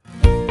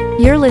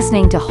You're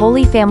listening to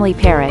Holy Family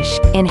Parish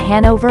in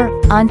Hanover,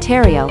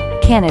 Ontario,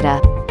 Canada.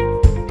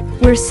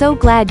 We're so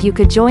glad you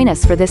could join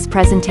us for this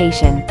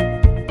presentation.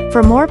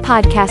 For more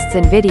podcasts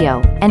and video,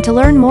 and to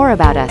learn more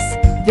about us,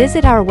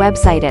 visit our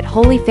website at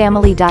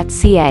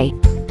holyfamily.ca.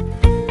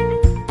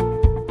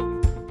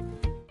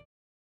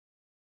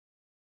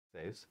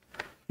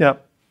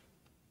 Yep.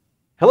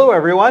 Hello,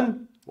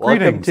 everyone. Welcome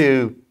Greetings.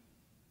 to,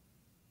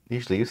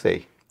 usually you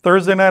say,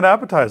 Thursday night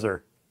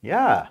appetizer.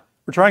 yeah.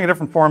 We're trying a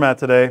different format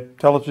today.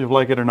 Tell us if you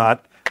like it or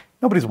not.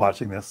 Nobody's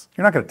watching this.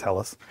 You're not going to tell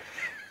us.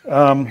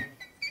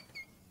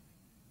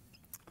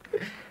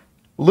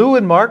 Lou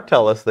and Mark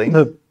tell us things.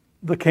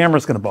 The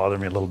camera's going to bother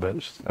me a little bit.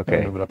 Just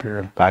Okay. move it up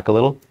here. Back a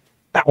little.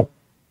 Ow.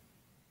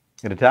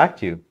 It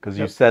attacked you because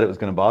you Yep. said it was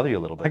going to bother you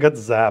a little I bit. got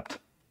zapped.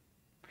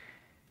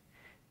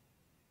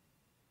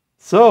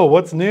 So,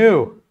 what's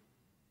new?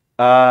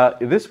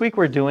 This week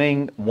we're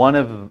doing one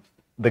of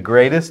the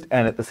greatest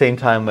and at the same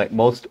time like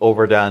most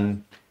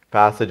overdone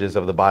passages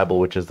of the Bible,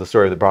 which is the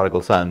story of the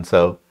prodigal son.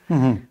 So,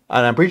 and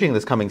I'm preaching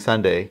this coming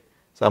Sunday.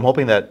 So I'm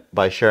hoping that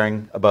by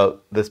sharing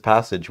about this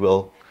passage,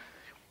 we'll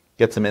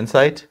get some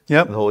insight.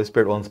 Yep. The Holy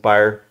Spirit will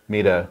inspire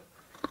me to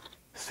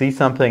see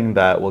something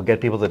that will get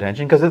people's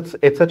attention, because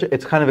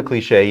it's kind of a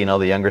cliche, you know,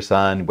 the younger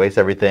son wastes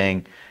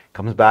everything,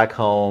 comes back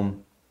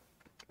home,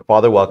 the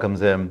father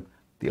welcomes him,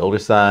 the older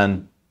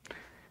son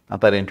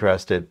not that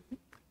interested.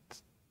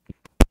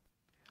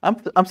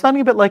 I'm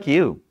sounding a bit like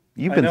you.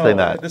 You've been saying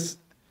that.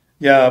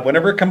 Yeah,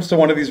 whenever it comes to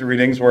one of these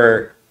readings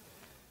where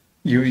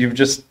you've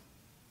just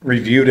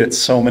reviewed it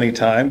so many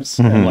times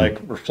and like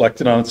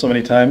reflected on it so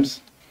many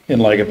times in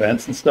like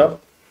events and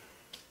stuff.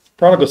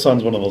 Prodigal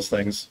Son's one of those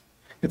things.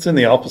 It's in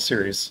the Alpha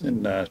series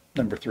in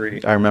number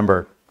 3. I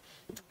remember.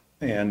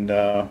 And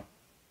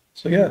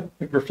so yeah,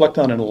 we reflect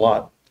on it a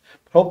lot.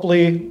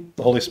 Hopefully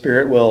the Holy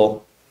Spirit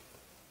will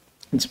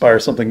inspire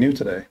something new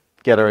today.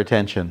 Get our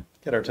attention.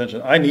 Get our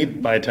attention. I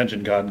need my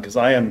attention, God, because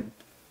I am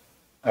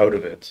out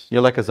of it.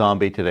 You're like a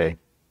zombie today.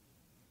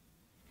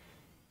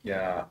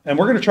 Yeah. And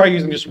we're going to try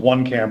using just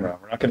one camera.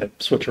 We're not going to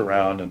switch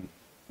around. And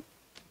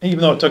even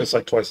though it took us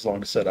like twice as long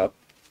to set up,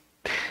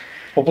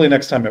 hopefully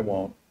next time it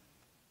won't.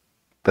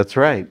 That's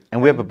right. And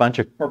we have a bunch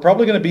of... We're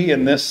probably going to be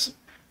in this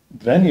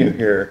venue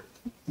here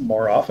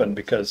more often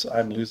because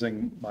I'm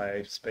losing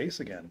my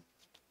space again.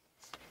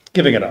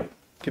 Giving it up.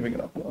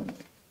 Willingly.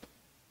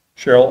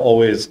 Cheryl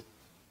always,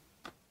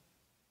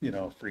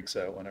 freaks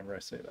out whenever I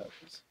say that.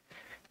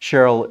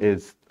 Cheryl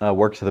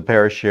works at the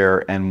parish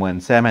here, and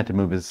when Sam had to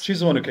move his... She's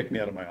the one who kicked me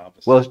out of my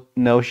office. Well,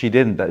 no, she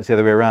didn't. That's the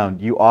other way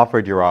around. You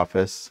offered your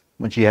office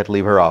when she had to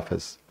leave her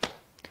office.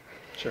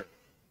 Sure.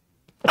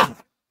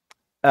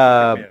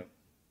 God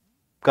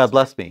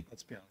bless me.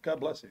 Let's be honest. God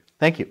bless you.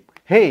 Thank you.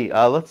 Hey,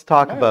 let's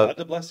talk Am I about... allowed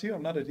to bless you?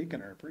 I'm not a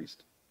deacon or a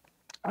priest.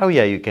 Oh,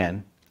 yeah, you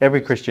can.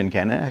 Every Christian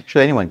can.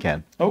 Actually, anyone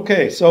can.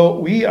 Okay, so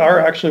we are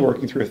actually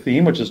working through a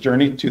theme, which is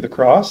Journey to the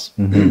Cross.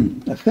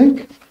 I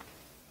think.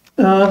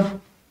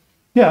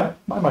 Yeah,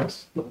 my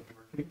mic's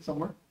working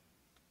somewhere.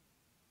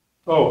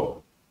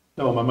 Oh,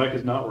 no, my mic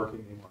is not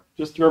working anymore.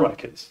 Just your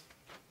mic is.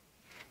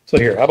 So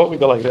here, how about we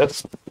go like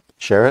this?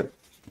 Share it.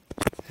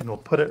 And we'll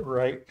put it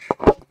right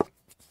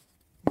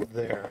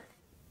there.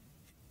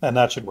 And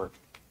that should work.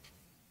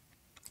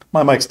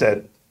 My mic's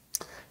dead.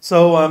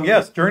 So,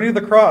 yes, Journey to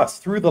the Cross,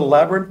 through the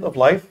labyrinth of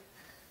life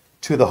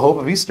to the hope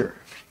of Easter.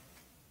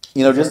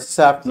 You know, just this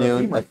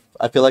afternoon,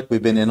 I feel like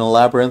we've been in a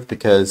labyrinth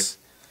because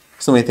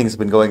so many things have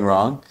been going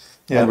wrong.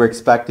 Yeah. And we're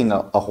expecting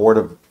a horde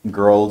of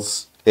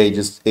girls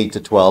ages 8 to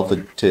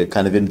 12 to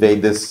kind of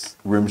invade this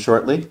room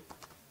shortly.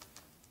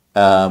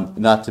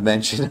 Not to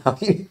mention how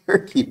your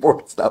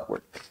keyboard's not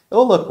working.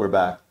 Oh, look, we're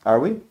back. Are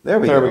we? There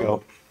we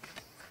go.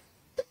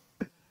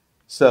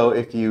 So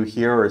if you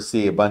hear or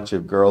see a bunch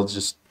of girls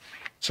just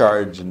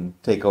charge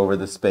and take over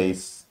the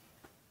space,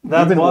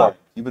 That's why.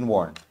 You've been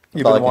warned. That's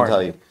You've all been I can warned.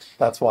 tell you.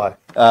 That's why.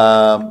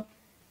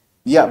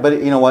 Yeah, but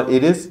you know what?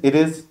 It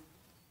is.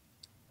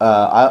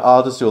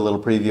 I'll just do a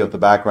little preview of the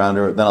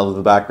backgrounder, then I'll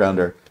do the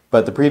backgrounder.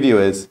 But the preview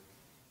is,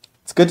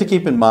 it's good to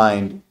keep in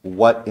mind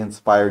what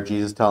inspired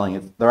Jesus telling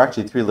it. There are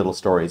actually 3 little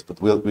stories,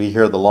 but we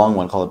hear the long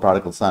one called the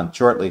Prodigal Son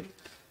shortly.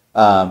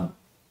 And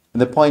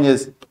the point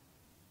is,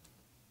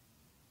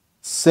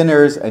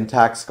 sinners and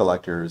tax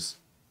collectors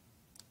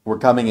were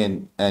coming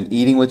in and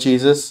eating with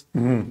Jesus,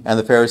 and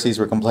the Pharisees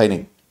were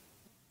complaining.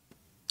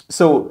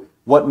 So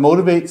what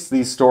motivates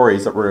these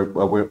stories that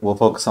we'll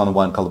focus on, the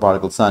one called the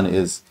Prodigal Son,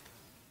 is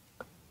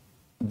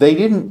they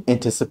didn't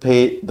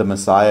anticipate the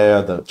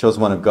Messiah, the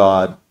chosen one of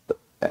God,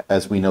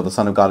 as we know, the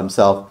Son of God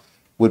himself,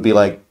 would be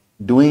like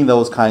doing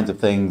those kinds of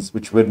things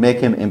which would make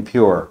him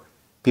impure.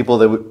 People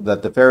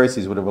that the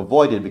Pharisees would have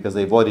avoided because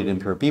they avoided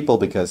impure people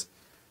because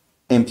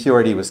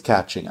impurity was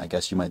catching, I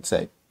guess you might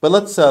say. But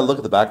let's look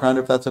at the background,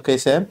 if that's okay,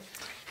 Sam.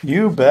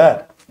 You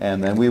bet.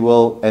 And then we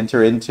will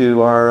enter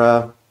into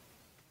our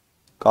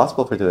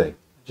gospel for today.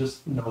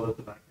 Just know that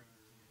the background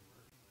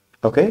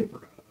is Okay?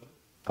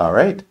 All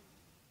right.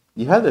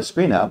 You have the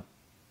screen up.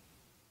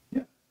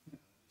 Yeah.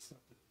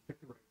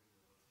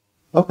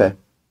 Okay.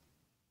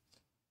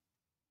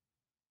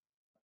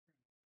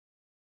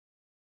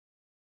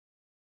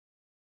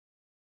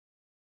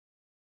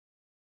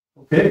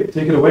 Okay,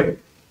 take it away.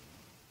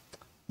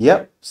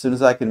 Yep, as soon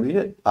as I can read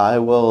it, I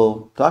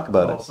will talk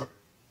about it. Sorry.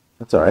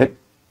 That's all right.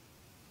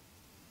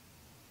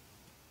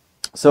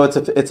 So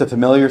it's a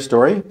familiar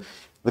story.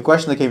 The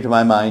question that came to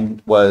my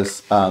mind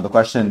was the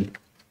question,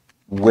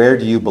 where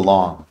do you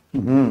belong?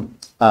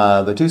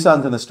 The two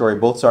sons in the story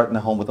both start in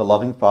a home with a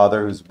loving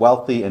father who's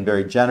wealthy and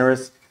very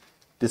generous.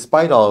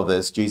 Despite all of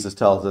this, Jesus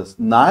tells us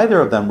neither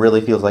of them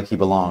really feels like he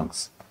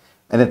belongs.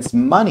 And it's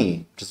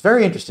money, which is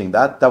very interesting.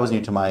 That was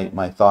new to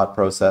my thought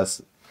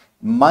process.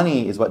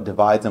 Money is what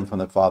divides them from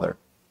the father.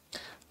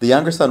 The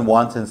younger son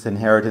wants his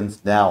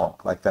inheritance now,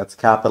 like that's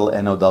capital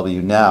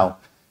N-O-W, now,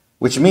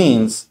 which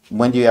means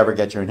when do you ever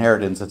get your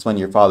inheritance? It's when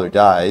your father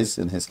dies,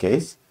 in his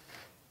case.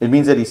 It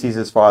means that he sees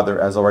his father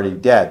as already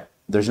dead.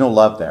 There's no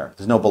love there.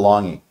 There's no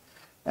belonging.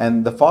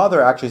 And the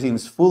father actually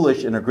seems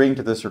foolish in agreeing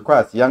to this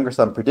request. The younger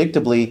son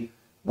predictably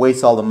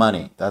wastes all the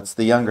money. That's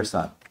the younger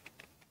son.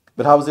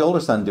 But how was the older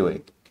son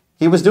doing?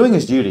 He was doing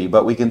his duty,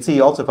 but we can see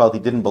he also felt he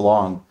didn't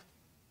belong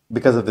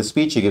because of the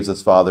speech he gives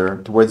his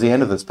father towards the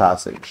end of this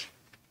passage.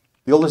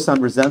 The older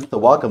son resents the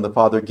welcome the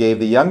father gave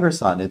the younger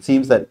son. It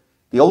seems that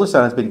the older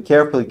son has been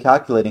carefully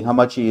calculating how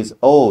much he is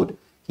owed.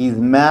 He's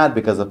mad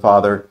because the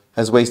father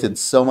has wasted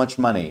so much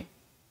money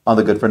on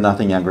the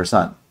good-for-nothing younger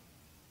son.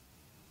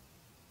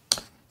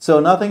 So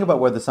now think about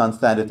where the sons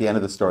stand at the end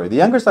of the story. The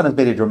younger son has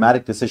made a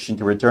dramatic decision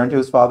to return to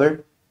his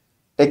father,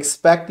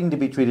 expecting to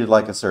be treated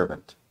like a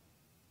servant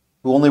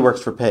who only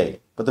works for pay.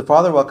 But the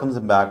father welcomes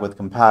him back with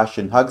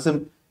compassion, hugs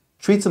him,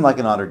 treats him like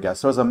an honored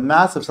guest. So it's a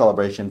massive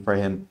celebration for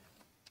him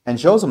and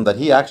shows him that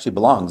he actually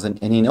belongs, and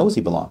he knows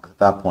he belongs at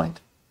that point.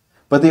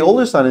 But the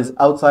older son is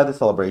outside the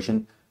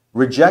celebration,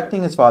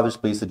 rejecting his father's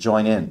pleas to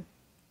join in.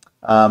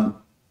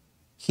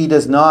 He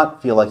does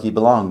not feel like he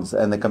belongs,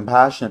 and the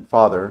compassionate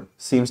father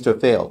seems to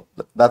have failed.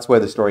 That's where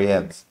the story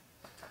ends.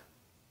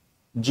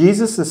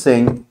 Jesus is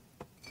saying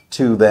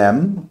to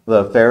them,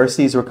 the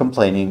Pharisees were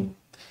complaining,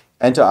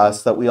 and to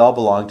us, that we all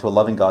belong to a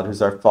loving God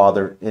who's our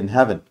Father in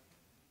heaven.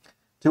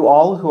 To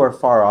all who are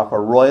far off, a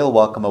royal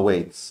welcome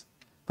awaits.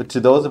 But to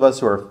those of us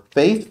who are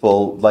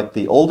faithful, like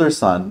the older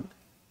son,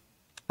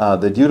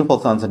 the dutiful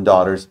sons and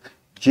daughters,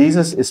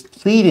 Jesus is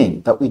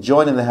pleading that we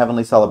join in the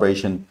heavenly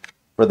celebration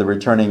for the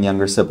returning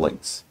younger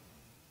siblings.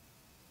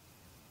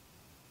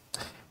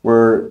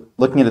 We're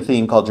looking at a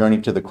theme called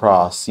Journey to the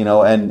Cross,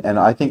 and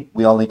I think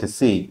we all need to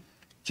see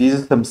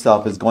Jesus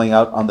himself is going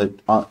out on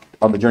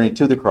the journey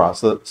to the cross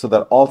so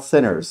that all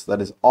sinners,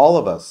 that is all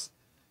of us,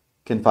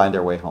 can find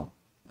our way home.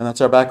 And that's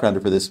our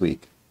backgrounder for this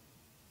week.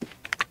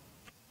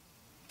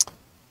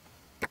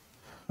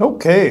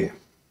 Okay.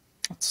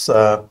 Let's,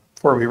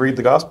 before we read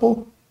the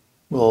gospel,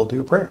 we'll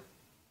do a prayer.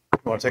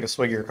 You want to take a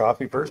swig of your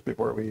coffee first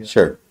before we...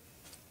 Sure.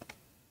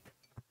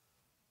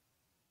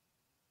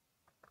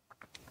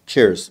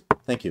 Cheers.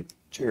 Thank you.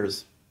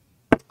 Cheers.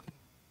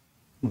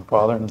 In the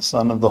Father, and the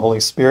Son, and the Holy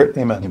Spirit.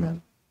 Amen.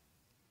 Amen.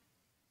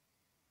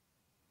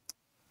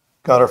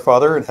 God our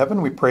Father in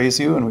heaven, we praise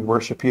you and we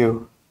worship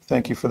you.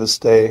 Thank you for this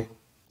day.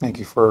 Thank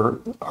you for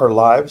our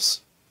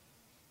lives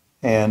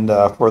and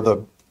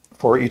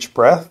for each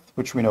breath,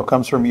 which we know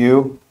comes from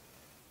you.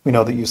 We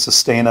know that you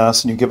sustain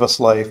us and you give us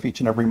life each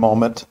and every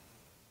moment.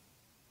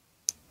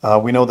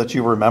 We know that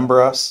you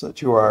remember us,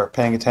 that you are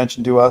paying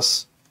attention to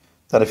us,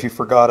 that if you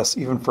forgot us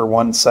even for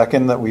 1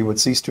 second, that we would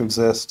cease to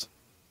exist.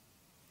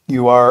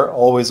 You are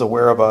always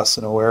aware of us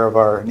and aware of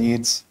our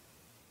needs,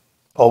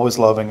 always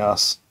loving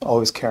us,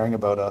 always caring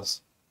about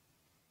us.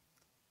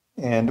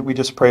 And we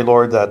just pray,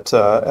 Lord, that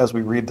as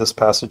we read this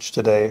passage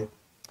today,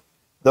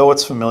 though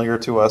it's familiar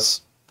to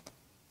us,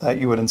 that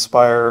you would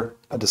inspire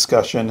a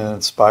discussion and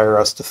inspire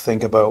us to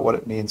think about what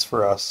it means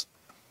for us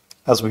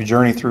as we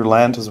journey through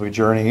Lent, as we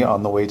journey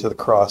on the way to the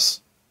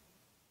cross.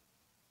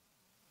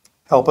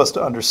 Help us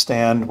to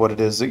understand what it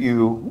is that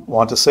you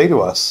want to say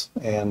to us,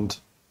 and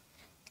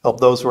help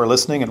those who are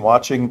listening and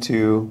watching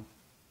to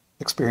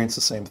experience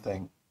the same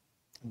thing.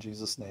 In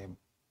Jesus' name,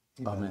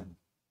 amen. Amen.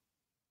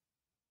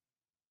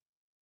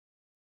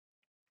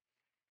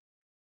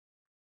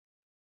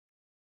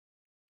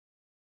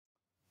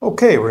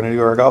 Okay, we're going to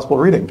do our gospel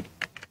reading.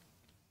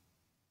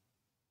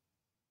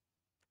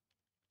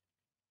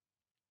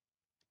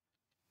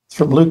 It's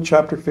from Luke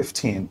chapter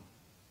 15.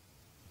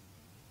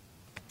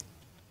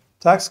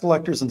 Tax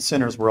collectors and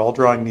sinners were all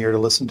drawing near to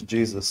listen to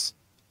Jesus.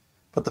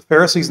 But the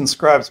Pharisees and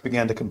scribes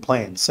began to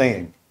complain,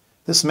 saying,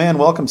 "This man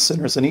welcomes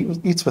sinners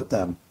and eats with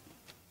them."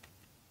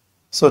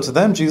 So to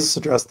them Jesus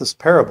addressed this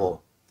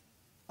parable.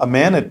 A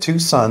man had 2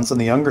 sons,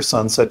 and the younger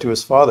son said to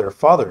his father,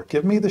 "Father,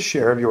 give me the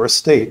share of your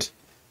estate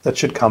that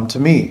should come to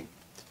me."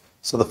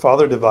 So the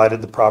father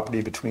divided the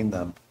property between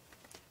them.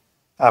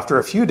 After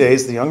a few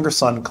days, the younger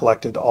son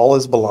collected all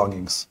his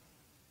belongings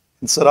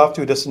and set off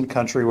to a distant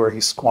country where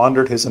he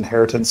squandered his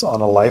inheritance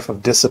on a life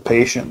of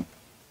dissipation.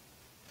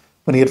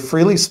 When he had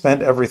freely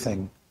spent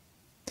everything,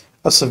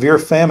 a severe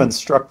famine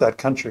struck that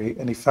country,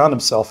 and he found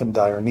himself in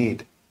dire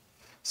need.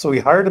 So he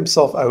hired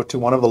himself out to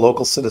one of the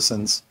local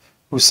citizens,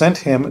 who sent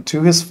him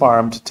to his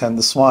farm to tend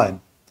the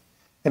swine.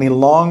 And he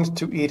longed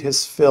to eat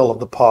his fill of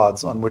the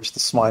pods on which the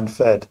swine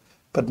fed,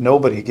 but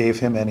nobody gave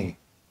him any.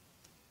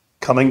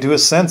 Coming to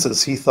his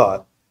senses, he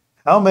thought,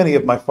 how many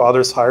of my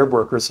father's hired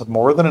workers have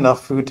more than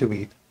enough food to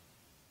eat?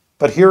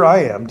 But here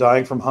I am,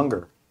 dying from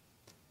hunger.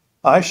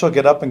 I shall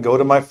get up and go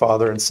to my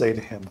father and say to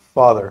him,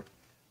 Father,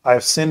 I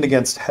have sinned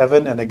against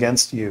heaven and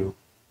against you.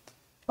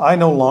 I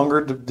no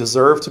longer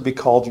deserve to be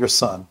called your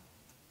son.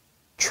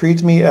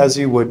 Treat me as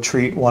you would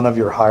treat one of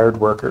your hired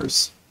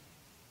workers.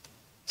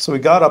 So he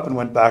got up and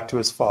went back to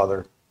his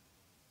father.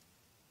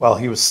 While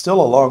he was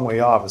still a long way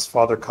off, his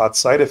father caught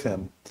sight of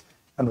him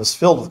and was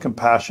filled with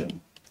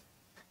compassion.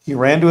 He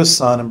ran to his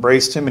son,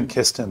 embraced him, and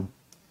kissed him.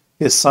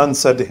 His son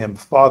said to him,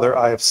 Father,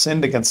 I have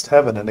sinned against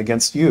heaven and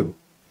against you.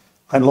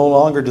 I no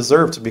longer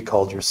deserve to be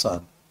called your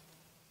son.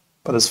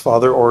 But his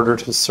father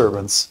ordered his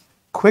servants,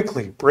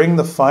 Quickly, bring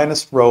the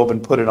finest robe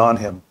and put it on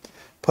him.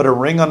 Put a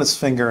ring on his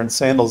finger and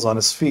sandals on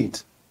his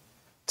feet.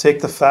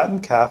 Take the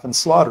fattened calf and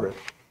slaughter it.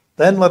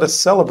 Then let us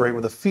celebrate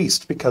with a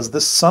feast, because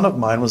this son of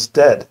mine was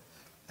dead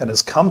and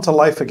has come to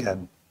life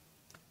again.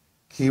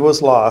 He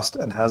was lost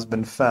and has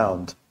been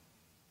found.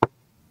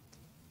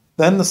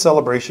 Then the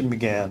celebration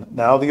began.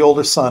 Now the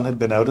older son had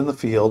been out in the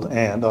field,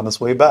 and, on his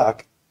way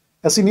back,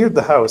 as he neared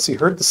the house, he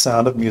heard the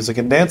sound of music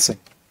and dancing.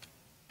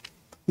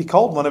 He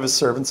called one of his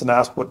servants and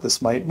asked what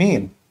this might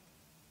mean.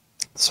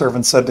 The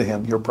servant said to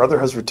him, Your brother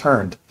has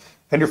returned,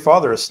 and your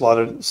father has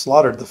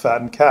slaughtered the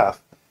fattened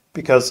calf,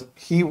 because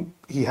he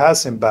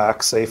has him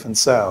back safe and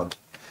sound.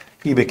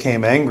 He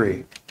became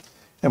angry,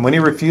 and when he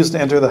refused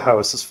to enter the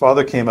house, his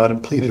father came out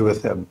and pleaded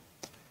with him.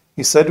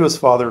 He said to his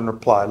father in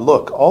reply,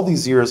 Look, all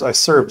these years I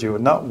served you,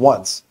 and not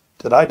once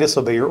did I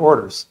disobey your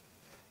orders.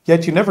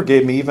 Yet you never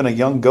gave me even a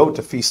young goat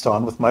to feast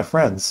on with my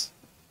friends.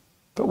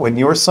 But when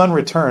your son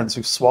returns,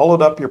 who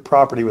swallowed up your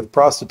property with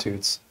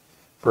prostitutes,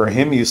 for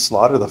him you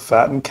slaughter the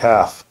fattened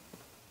calf.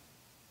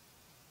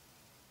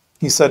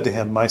 He said to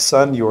him, My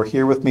son, you are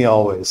here with me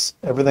always.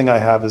 Everything I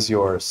have is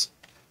yours.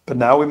 But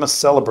now we must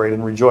celebrate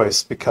and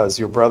rejoice, because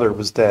your brother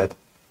was dead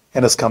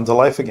and has come to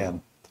life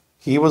again.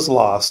 He was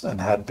lost and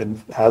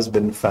has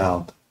been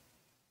found.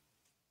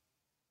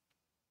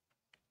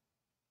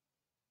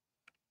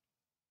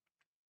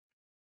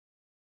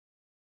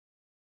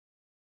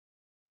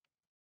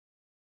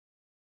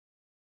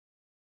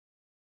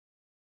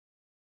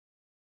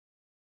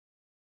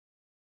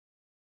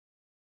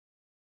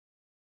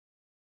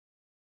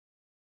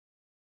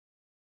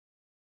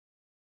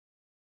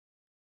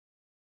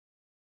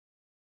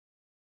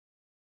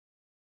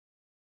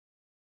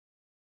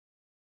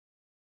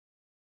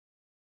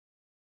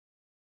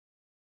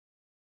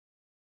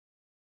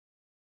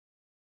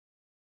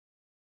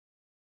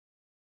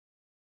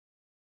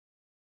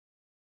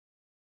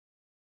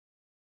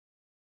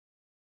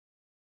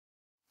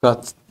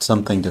 Got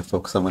something to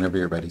focus on whenever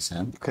you're ready,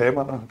 Sam. Okay,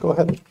 go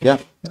ahead. Yeah.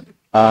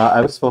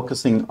 I was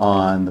focusing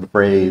on the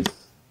phrase,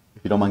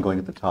 if you don't mind going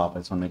at the top, I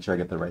just want to make sure I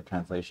get the right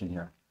translation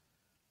here.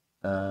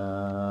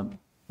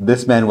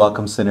 This man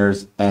welcomes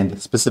sinners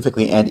and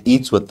specifically and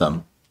eats with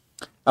them.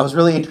 I was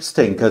really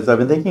interesting because I've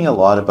been thinking a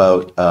lot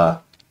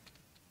about,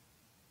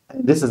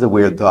 this is a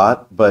weird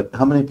thought, but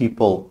how many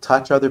people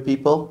touch other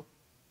people?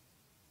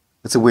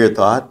 It's a weird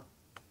thought.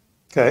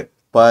 Okay.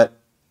 But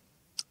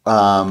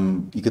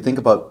you could think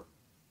about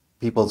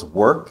people's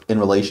work in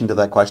relation to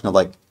that question of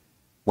like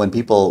when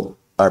people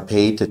are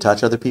paid to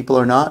touch other people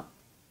or not.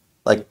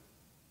 Like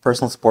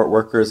personal support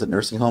workers at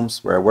nursing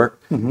homes where I work,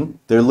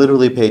 they're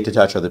literally paid to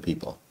touch other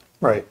people.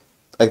 Right.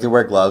 Like they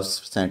wear gloves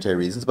for sanitary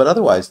reasons, but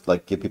otherwise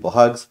like give people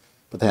hugs,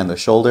 put their hand on their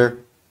shoulder.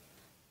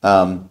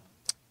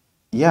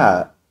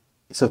 Yeah.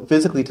 So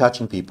physically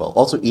touching people,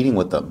 also eating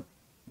with them,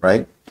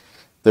 right?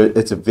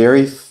 It's a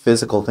very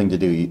physical thing to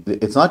do.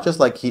 It's not just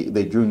like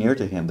they drew near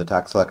to him, the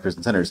tax collectors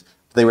and sinners.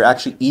 They were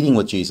actually eating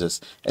with Jesus.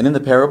 And in the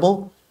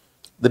parable,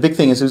 the big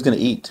thing is who's going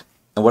to eat.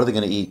 And what are they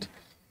going to eat?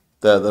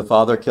 The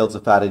father kills a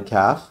fatted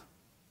calf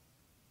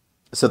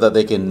so that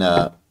they can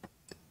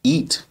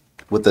eat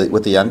with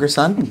the younger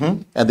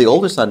son. And the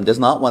older son does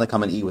not want to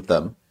come and eat with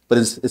them, but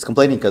is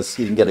complaining because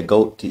he didn't get a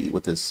goat to eat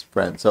with his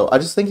friend. So I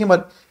was just thinking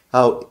about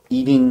how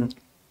eating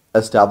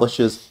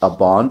establishes a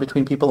bond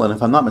between people. And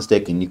if I'm not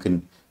mistaken, you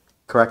can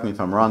correct me if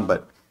I'm wrong,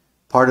 but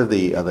part of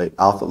the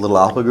little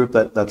alpha group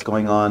that's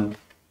going on,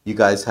 you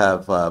guys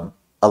have a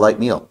light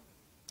meal.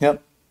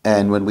 Yep.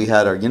 And when we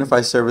had our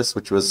Unify service,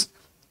 which was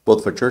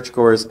both for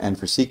churchgoers and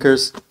for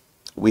seekers,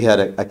 we had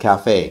a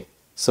cafe.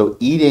 So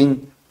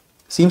eating,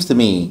 seems to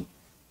me,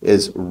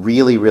 is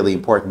really, really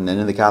important. And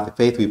in the Catholic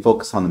faith, we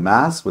focus on the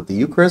Mass with the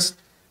Eucharist.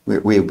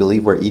 We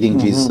believe we're eating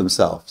Jesus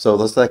himself. So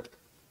it's like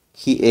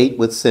he ate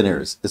with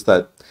sinners. It's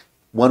that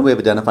one way of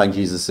identifying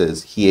Jesus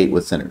is he ate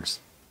with sinners.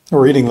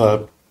 We're eating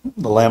the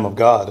Lamb of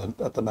God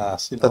at the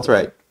Mass. You know? That's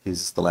right.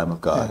 He's the Lamb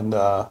of God.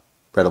 And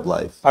bread of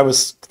life. I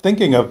was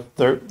thinking of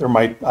there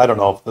might, I don't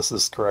know if this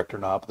is correct or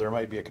not, but there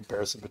might be a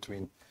comparison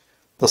between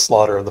the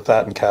slaughter of the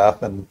fattened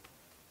calf and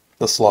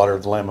the slaughter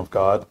of the Lamb of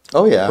God.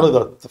 Oh yeah. Really,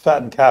 the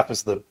fattened calf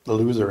is the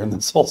loser in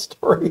this whole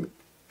story.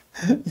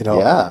 You know.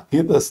 Yeah.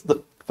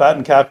 The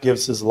fattened calf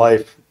gives his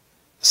life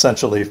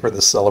essentially for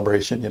this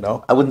celebration. You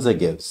know. I wouldn't say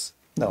gives.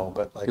 No,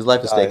 but like His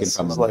life is taken dies.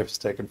 from His him. life is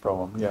taken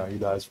from him. Yeah, he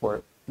dies for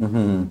it.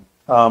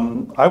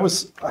 Mm-hmm.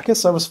 I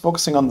guess I was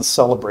focusing on the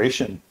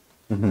celebration.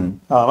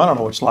 Mm-hmm. I don't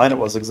know which line it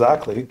was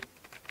exactly.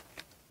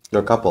 There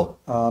are a couple.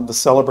 The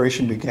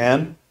celebration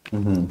began,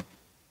 Mm-hmm.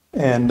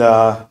 and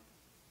I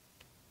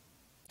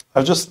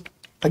was just,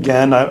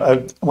 again,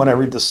 when I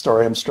read this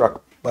story, I'm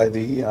struck by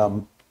the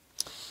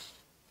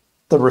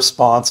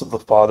response of the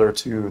father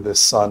to this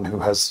son who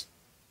has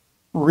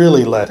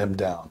really let him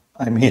down.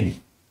 I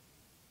mean,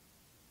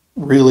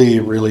 really,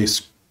 really.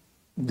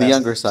 The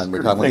younger son.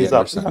 We're talking about the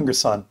younger son. The younger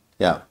son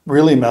Yeah.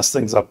 really messed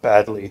things up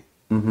badly,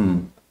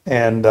 Mm-hmm.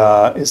 and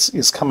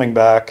is coming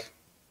back.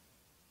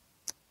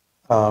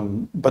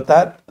 But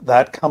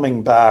that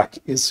coming back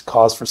is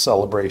cause for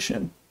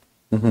celebration.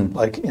 Mm-hmm.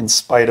 Like in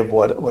spite of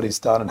what he's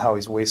done and how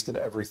he's wasted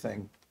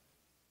everything,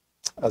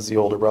 as the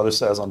older brother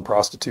says, on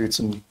prostitutes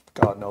and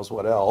God knows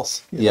what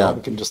else. You know,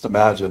 we can just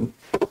imagine.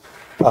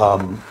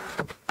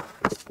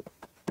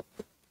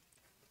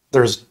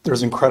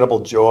 There's incredible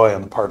joy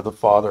on the part of the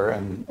father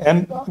and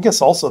I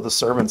guess also the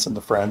servants and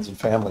the friends and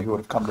family who would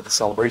have come to the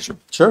celebration.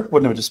 Sure.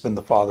 Wouldn't have just been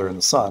the father and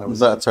the son. It was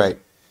That's right.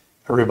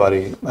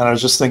 everybody. And I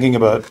was just thinking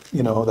about,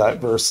 that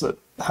verse that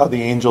how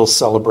the angels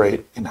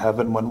celebrate in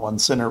heaven when one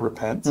sinner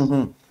repents.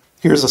 Mm-hmm.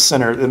 Here's a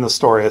sinner in the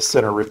story, a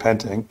sinner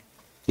repenting,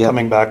 Yep.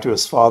 coming back to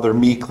his father,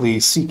 meekly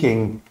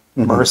seeking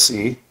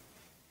mercy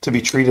to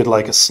be treated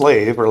like a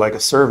slave or like a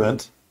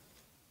servant.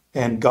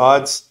 And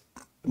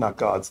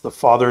the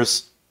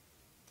father's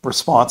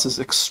response is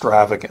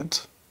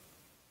extravagant.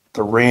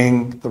 The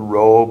ring, the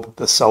robe,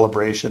 the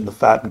celebration, the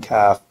fattened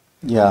calf.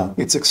 Yeah.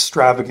 It's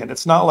extravagant.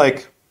 It's not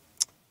like,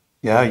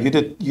 yeah, you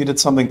did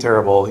something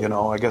terrible,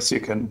 I guess you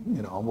can,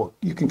 well,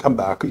 you can come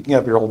back. You can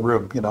have your old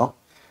room,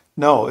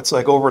 No, it's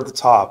like over the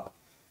top.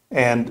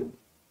 And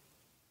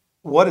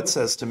what it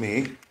says to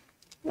me,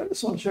 I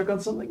just want to check on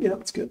something. Yeah,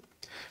 that's good.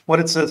 What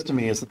it says to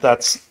me is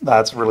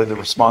that's really the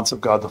response of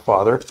God the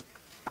Father.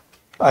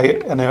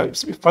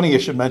 It's funny you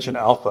should mention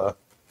Alpha.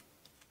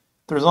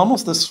 There's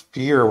almost this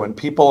fear when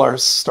people are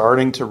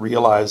starting to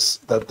realize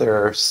that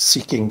they're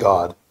seeking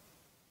God.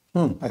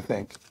 I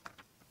think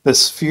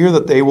this fear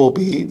that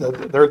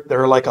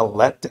they're like a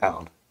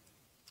letdown,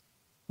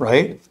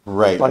 right?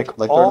 Right. Like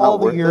they're all not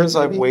the worth years it,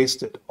 I've maybe?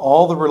 wasted,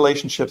 all the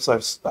relationships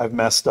I've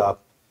messed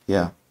up,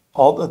 Yeah.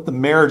 all the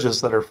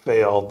marriages that are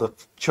failed, the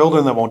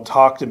children that won't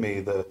talk to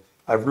me,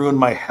 I've ruined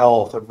my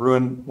health, I've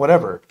ruined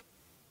whatever,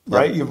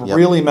 right? You've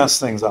really messed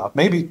things up.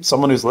 Maybe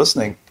someone who's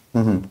listening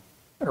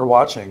or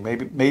watching,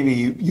 maybe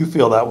you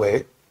feel that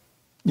way.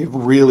 You've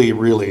really,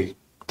 really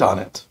done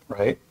it,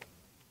 right?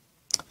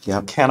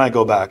 Yeah. Can I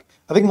go back?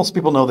 I think most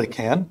people know they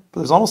can,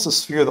 but there's almost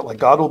this fear that like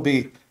God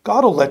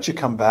will let you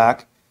come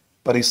back,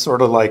 but he's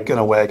sort of like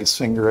gonna wag his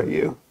finger at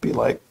you, be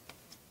like,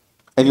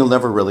 And you'll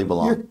never really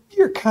belong.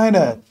 you're kind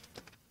of,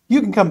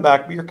 you can come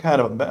back, but you're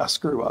kind of a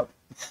screw up.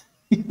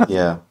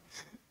 Yeah.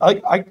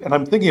 And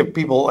I'm thinking of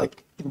people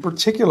like in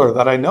particular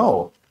that I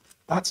know.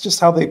 That's just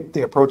how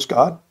they approach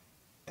God.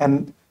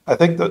 And I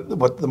think that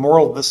what the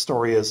moral of this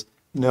story is,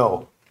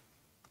 no,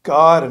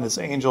 God and his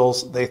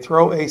angels, they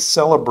throw a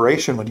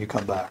celebration when you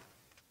come back.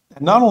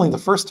 And not only the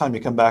first time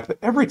you come back, but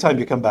every time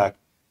you come back,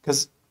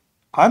 because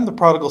I'm the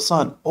prodigal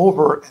son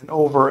over and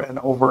over and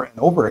over and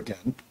over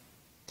again,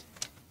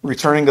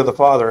 returning to the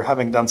Father,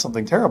 having done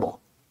something terrible.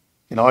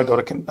 I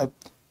go to,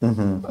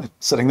 I'm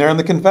sitting there in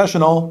the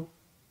confessional,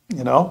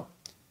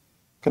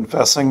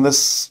 confessing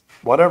this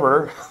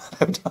whatever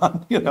I've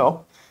done,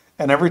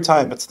 and every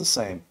time it's the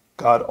same.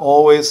 God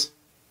always,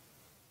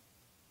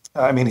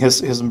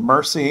 his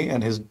mercy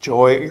and his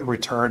joy in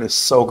return is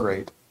so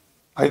great.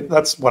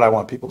 That's what I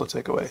want people to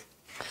take away.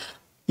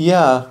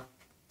 Yeah.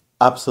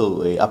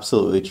 Absolutely.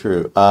 Absolutely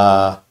true.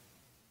 A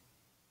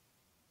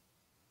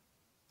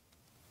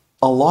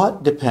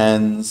lot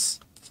depends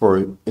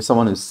for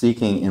someone who's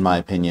seeking, in my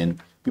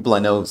opinion, people I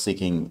know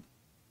seeking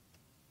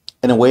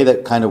in a way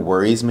that kind of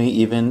worries me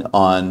even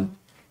on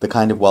the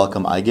kind of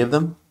welcome I give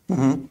them.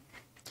 Mm-hmm.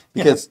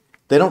 Because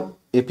they don't,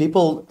 if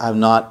people have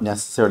not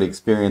necessarily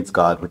experienced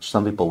God, which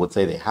some people would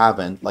say they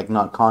haven't, like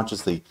not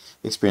consciously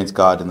experienced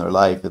God in their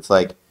life, it's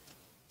like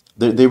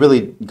they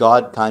really,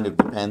 God kind of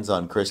depends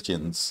on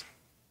Christians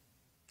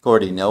who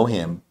already know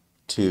him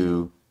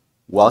to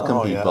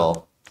welcome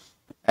people.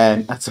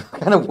 And that's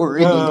kind of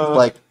worrying.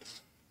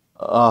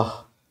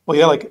 Well,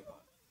 yeah, like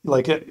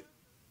it.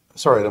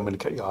 Sorry, I don't mean to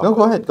cut you off. No,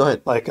 go ahead. Go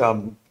ahead. Like,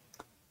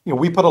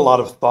 we put a lot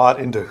of thought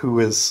into who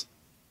is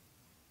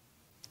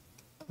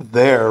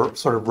there,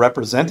 sort of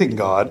representing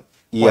God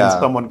when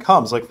someone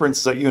comes. Like, for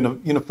instance, at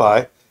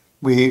Unify,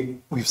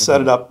 we've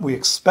set it up. We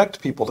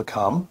expect people to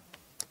come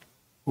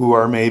who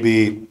are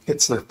maybe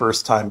it's their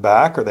first time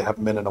back, or they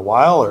haven't been in a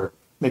while, or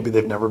maybe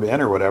they've never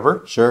been, or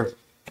whatever. Sure.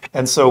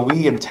 And so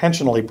we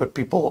intentionally put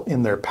people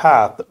in their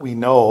path that we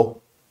know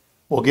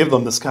will give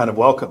them this kind of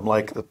welcome,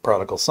 like the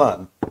prodigal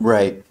son.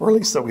 Right. Or at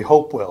least that we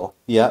hope will.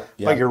 Yeah.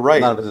 But you're right.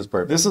 None of it is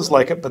perfect. This is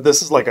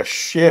like a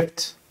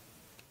shift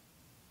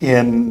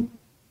in,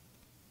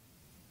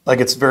 like,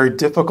 it's very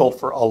difficult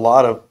for a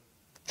lot of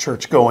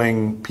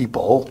church-going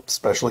people,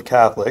 especially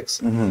Catholics,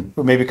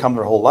 who maybe come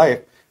their whole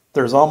life,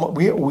 there's almost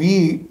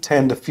we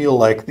tend to feel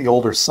like the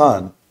older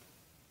son,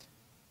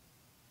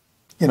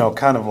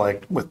 kind of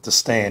like with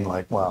disdain,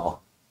 like,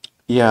 well,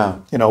 Yeah.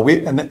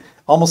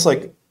 almost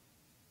like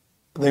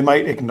they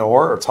might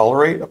ignore or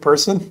tolerate a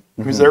person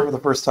who's there for the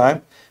first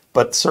time,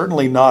 but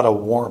certainly not a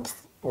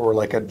warmth or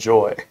like a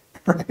joy,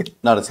 right?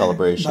 Not a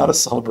celebration. Not a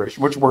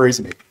celebration, which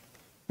worries me.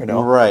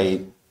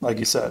 Right. Like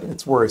you said,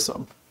 it's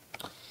worrisome.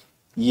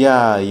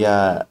 Yeah,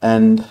 yeah.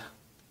 And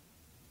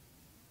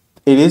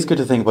it is good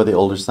to think about the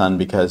older son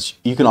because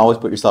you can always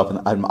put yourself in,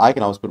 I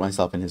can always put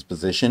myself in his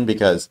position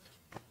because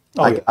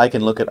I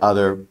can look at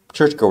other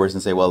churchgoers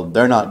and say, well,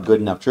 they're not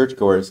good enough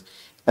churchgoers.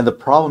 And the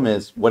problem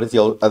is, what is the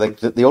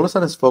older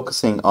son is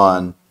focusing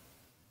on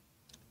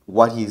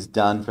what he's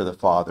done for the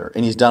father,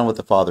 and he's done what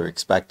the father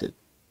expected.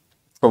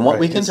 From what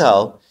we can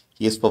tell,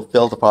 he has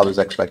fulfilled the father's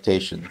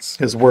expectations.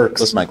 His works.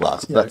 Close my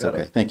glasses. Yeah, That's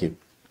okay. Thank you.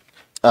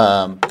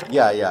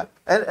 Yeah.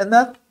 And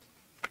that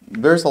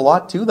there's a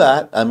lot to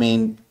that. I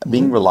mean,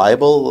 being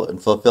reliable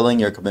and fulfilling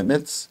your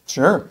commitments.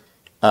 Sure.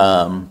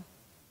 I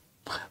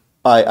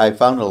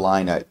found a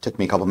line. It took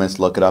me a couple minutes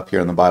to look it up here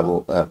in the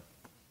Bible,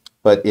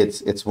 but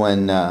it's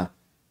when the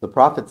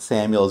prophet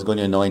Samuel is going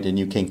to anoint a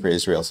new king for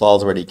Israel.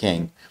 Saul's already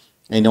king.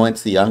 He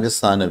anoints the youngest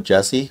son of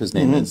Jesse, whose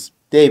name is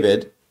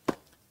David,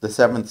 the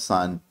seventh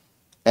son,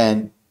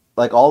 and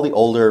like all the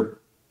older,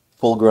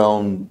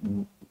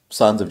 full-grown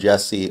sons of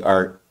Jesse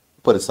are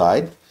put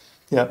aside.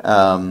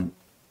 Yeah.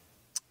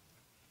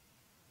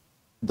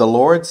 The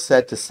Lord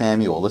said to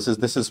Samuel, this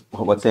is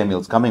what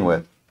Samuel's coming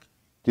with.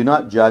 Do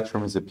not judge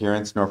from his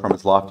appearance nor from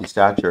his lofty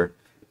stature.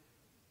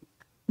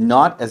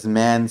 Not as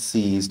man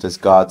sees does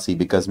God see,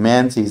 because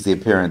man sees the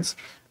appearance,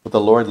 but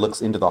the Lord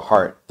looks into the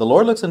heart. The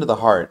Lord looks into the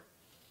heart.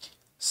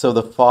 So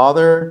the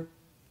Father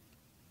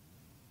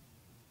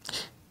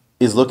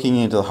is looking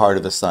into the heart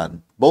of the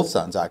Son. Both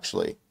sons,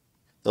 actually.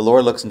 The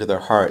Lord looks into their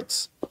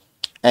hearts.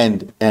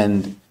 And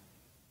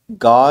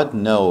God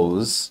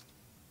knows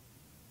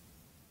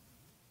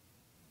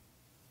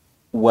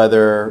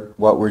whether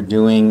what we're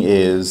doing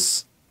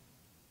is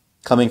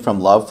coming from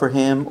love for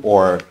him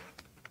or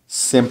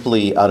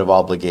simply out of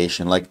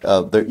obligation. Like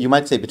you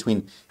might say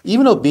between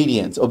even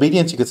obedience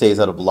you could say is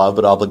out of love,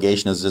 but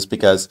obligation is just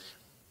because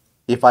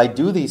if I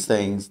do these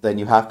things, then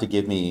you have to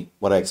give me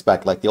what I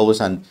expect. Like the older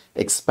son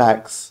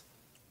expects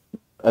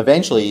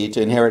eventually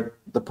to inherit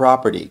the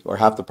property or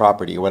half the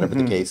property or whatever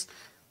the case.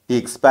 He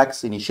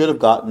expects, and he should have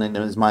gotten, in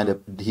his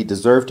mind, he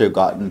deserved to have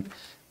gotten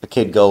a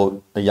kid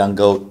goat, a young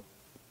goat.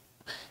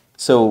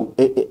 So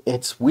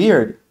it's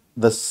weird,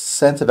 the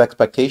sense of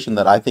expectation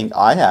that I think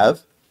I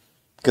have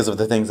because of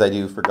the things I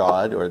do for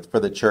God or for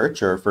the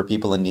church or for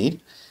people in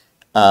need.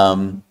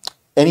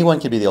 Anyone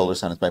can be the older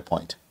son is my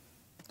point.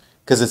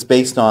 Because it's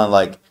based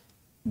on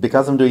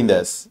because I'm doing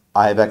this,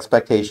 I have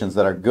expectations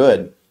that are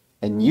good,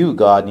 and you,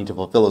 God, need to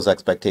fulfill those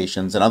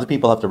expectations, and other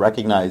people have to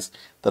recognize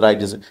that I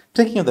deserve.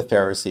 Thinking of the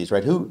Pharisees,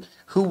 right? Who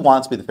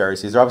wants to be the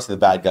Pharisees? They're obviously the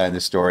bad guy in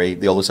this story.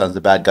 The older son's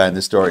the bad guy in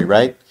this story,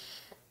 right?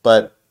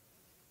 But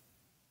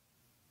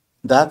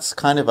that's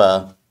kind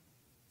of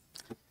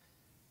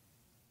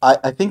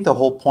I think the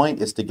whole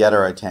point is to get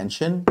our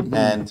attention,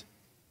 and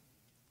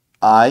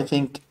I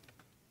think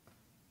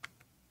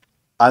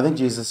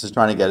Jesus is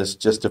trying to get us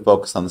just to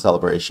focus on the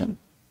celebration.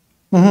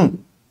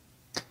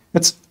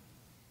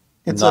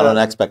 It's not on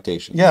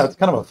expectations. Yeah, it's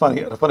kind of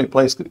a funny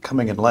place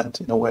coming in Lent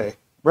in a way.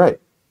 Right.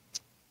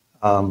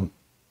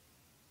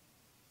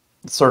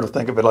 Sort of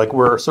think of it like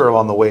we're sort of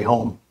on the way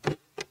home.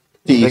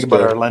 Think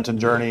about our Lenten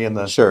journey and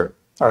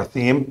our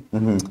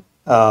theme.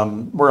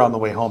 We're on the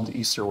way home to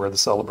Easter, where the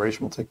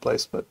celebration will take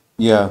place. But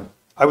yeah,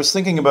 I was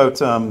thinking about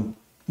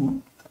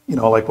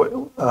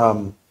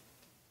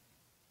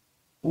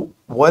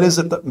what is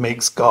it that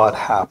makes God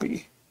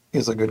happy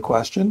is a good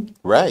question.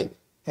 Right.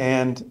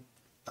 And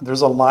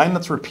there's a line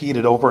that's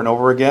repeated over and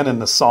over again in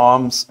the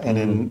Psalms and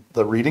in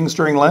the readings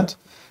during Lent,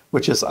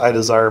 which is, I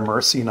desire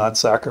mercy, not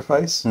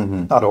sacrifice.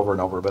 Not over and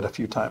over, but a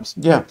few times.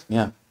 Yeah,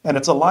 yeah. And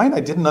it's a line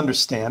I didn't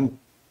understand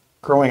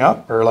growing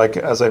up, or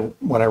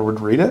when I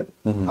would read it.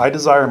 I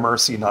desire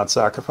mercy, not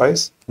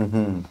sacrifice.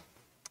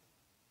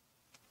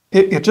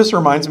 It just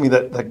reminds me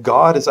that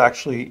God is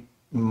actually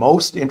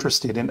most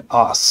interested in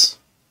us.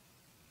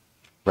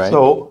 Right.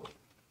 So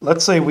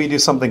let's say we do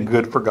something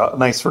good for God,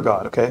 nice for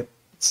God, okay?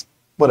 It's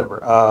whatever.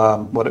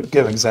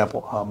 Give an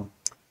example.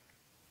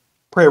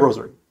 Pray a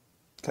rosary,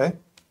 okay?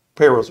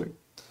 Pray a rosary.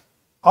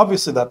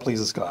 Obviously that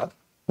pleases God.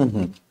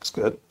 It's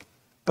good.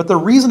 But the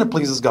reason it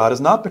pleases God is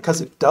not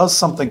because it does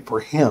something for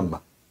him.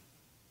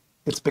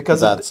 It's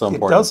because it does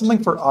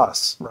something for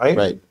us, right?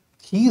 Right.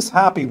 He's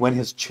happy when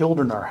his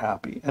children are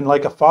happy. And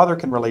like a father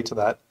can relate to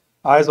that.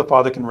 I, as a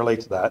father, can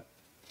relate to that.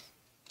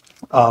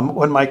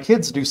 When my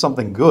kids do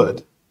something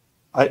good,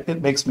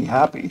 it makes me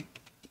happy.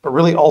 But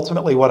really,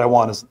 ultimately, what I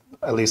want is,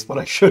 at least what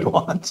I should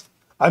want.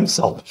 I'm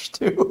selfish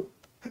too.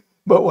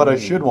 But what I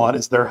should want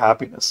is their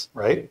happiness,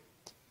 right?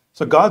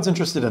 So God's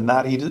interested in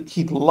that.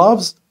 He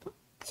loves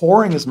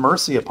pouring his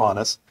mercy upon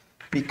us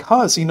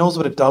because he knows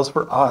what it does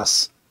for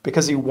us.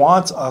 because he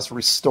wants us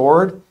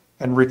restored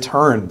and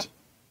returned,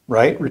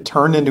 right?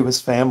 Returned into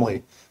his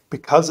family,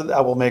 because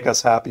that will make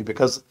us happy,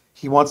 because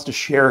he wants to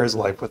share his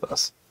life with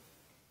us.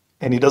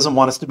 And he doesn't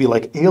want us to be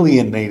like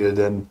alienated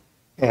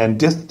and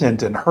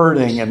distant and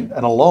hurting and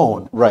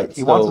alone. Right.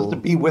 He wants us to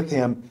be with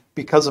him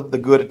because of the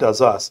good it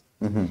does us.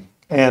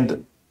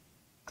 And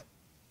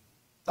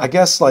I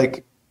guess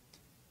like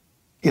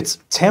it's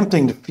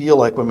tempting to feel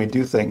like when we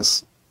do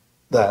things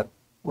that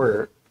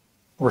we're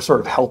sort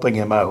of helping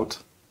him out,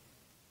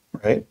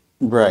 right?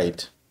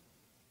 Right.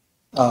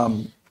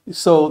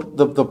 So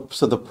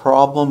the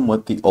problem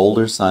with the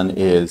older son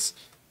is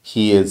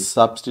he is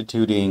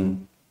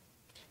substituting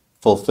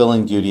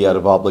fulfilling duty out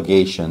of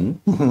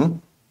obligation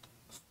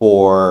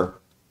for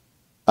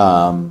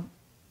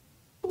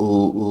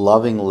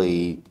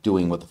lovingly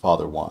doing what the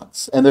father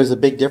wants. And there's a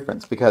big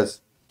difference because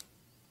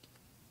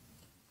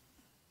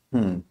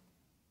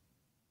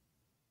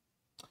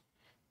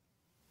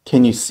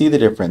can you see the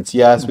difference?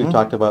 Yes, we've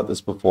talked about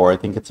this before. I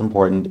think it's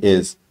important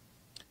is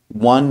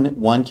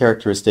one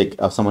characteristic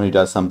of someone who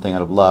does something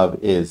out of love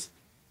is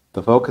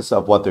the focus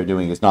of what they're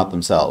doing is not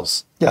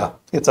themselves. Yeah,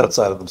 it's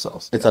outside of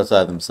themselves. It's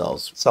outside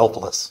themselves.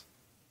 Selfless,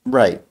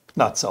 Right.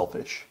 not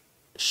selfish.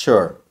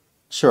 Sure.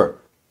 So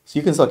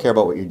you can still care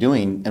about what you're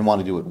doing and want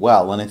to do it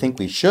well. And I think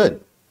we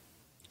should.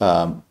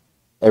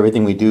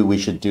 Everything we do, we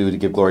should do to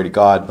give glory to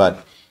God.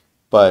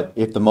 But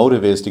if the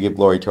motive is to give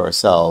glory to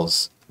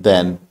ourselves,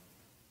 then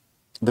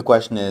the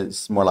question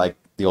is more like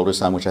the older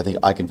son, which I think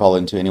I can fall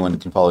into, anyone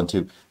can fall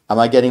into. Am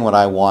I getting what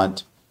I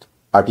want?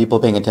 Are people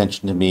paying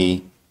attention to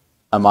me?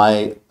 Am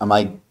I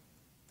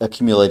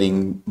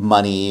accumulating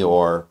money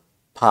or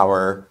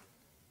power?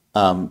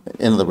 In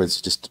other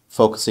words, just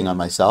focusing on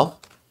myself.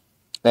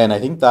 And I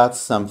think that's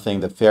something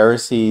the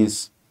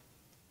Pharisees,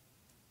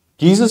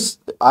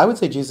 I would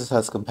say Jesus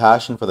has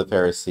compassion for the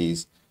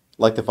Pharisees,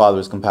 like the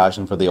father's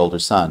compassion for the older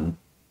son.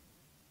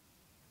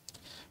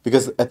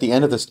 Because at the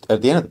end of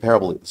the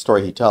parable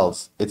story he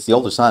tells, it's the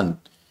older son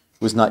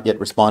who's not yet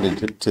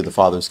responded to the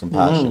father's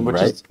compassion,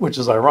 right? Which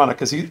is ironic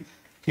because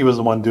he was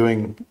the one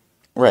doing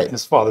Right.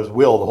 his father's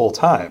will the whole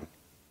time,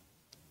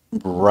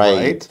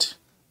 Right.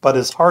 but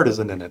his heart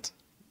isn't in it,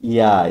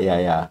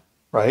 Yeah.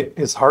 right?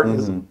 His heart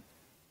isn't.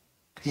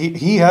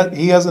 He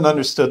hasn't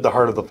understood the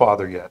heart of the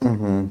Father yet,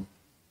 and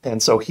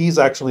so he's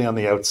actually on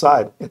the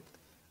outside.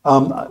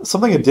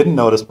 Something I didn't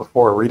notice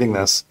before reading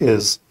this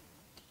is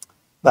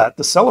that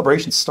the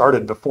celebration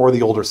started before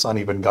the older son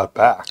even got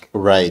back.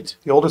 Right.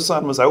 The older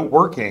son was out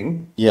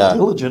working Yeah.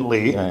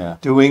 diligently, Yeah.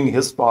 doing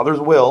his father's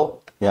will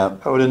Yeah.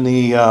 out in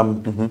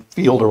the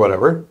field or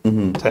whatever,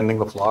 tending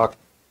the flock,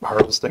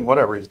 harvesting,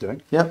 whatever he's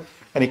doing. Yep.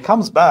 And he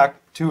comes back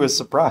to his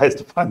surprise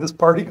to find this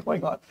party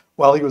going on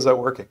while he was out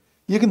working.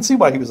 You can see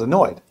why he was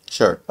annoyed.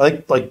 Sure. I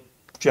think, like,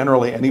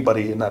 generally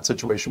anybody in that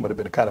situation would have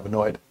been kind of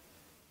annoyed,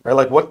 right?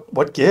 Like,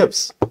 what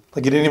gives?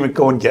 Like, you didn't even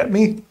go and get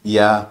me,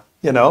 Yeah.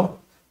 you know?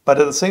 But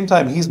at the same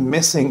time, he's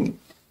missing,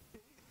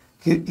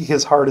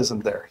 his heart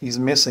isn't there. He's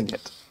missing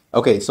it.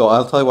 Okay, so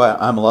I'll tell you why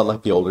I'm a lot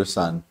like the older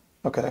son.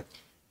 Okay.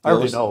 I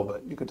already know,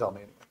 but you can tell me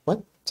anyway.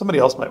 What? Somebody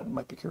else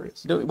might be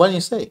curious. Why don't you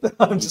say?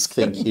 I'm just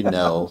think kidding. you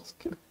know. Just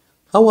kidding.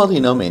 How well do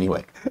you know me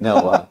anyway?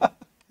 No.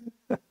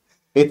 I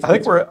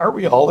think aren't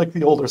we all like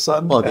the older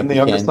son Well, and the we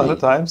younger can son be. at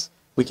times?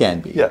 We can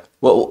be. Yeah.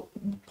 Well,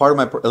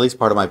 at least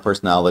part of my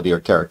personality or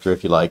character,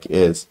 if you like,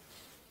 is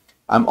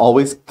I'm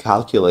always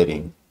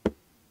calculating.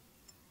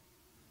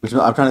 Which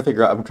I'm trying to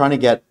figure out. I'm trying to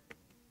get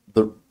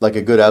a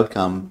good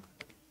outcome,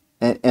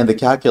 and the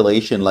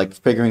calculation, like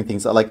figuring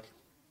things out. Like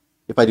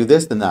if I do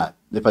this, then that.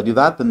 If I do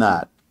that, then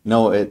that.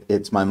 No,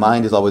 it's my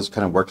mind is always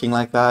kind of working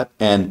like that,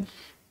 and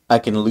I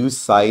can lose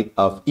sight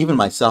of even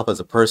myself as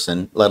a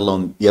person, let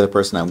alone the other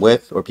person I'm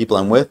with or people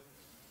I'm with.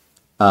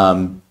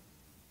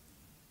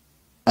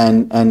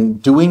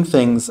 And doing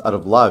things out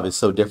of love is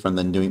so different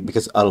than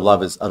because out of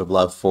love is out of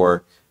love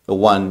for the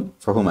one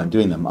for whom I'm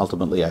doing them.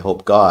 Ultimately, I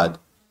hope God,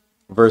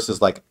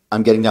 versus like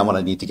I'm getting done what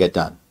I need to get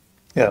done.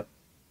 Yeah.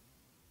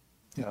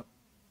 Yeah.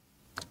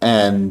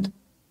 And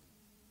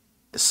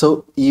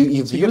so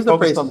you've So you used the focused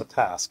phrase on the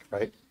task,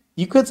 right?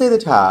 You could say the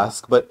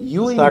task, but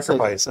you even say-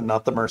 Sacrifice and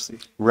not the mercy.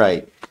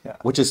 right? Yeah.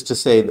 Which is to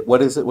say, what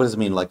does it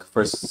mean? Like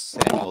First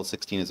Samuel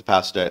 16 is a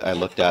passage I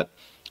looked at,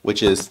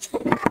 which is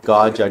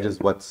God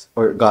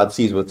God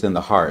sees what's in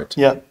the heart.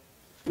 Yeah.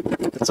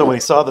 And so when he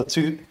saw the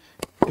two,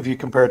 if you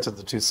compare it to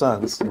the two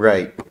sons,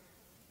 Right.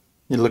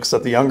 he looks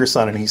at the younger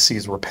son and he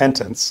sees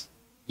repentance,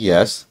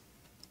 Yes.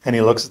 and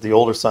he looks at the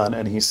older son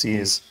and he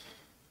sees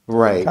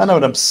Right. kind of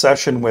an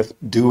obsession with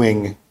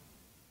doing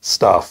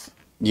stuff,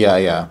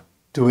 Yeah.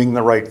 doing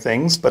the right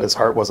things, but his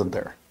heart wasn't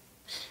there.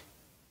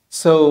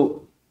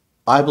 So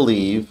I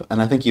believe,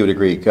 and I think you would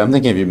agree, 'cause I'm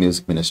thinking of your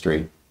music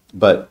ministry,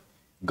 but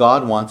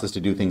God wants us to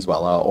do things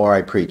well. Or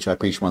I preach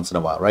once in a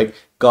while, right?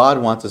 God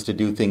wants us to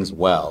do things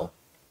well.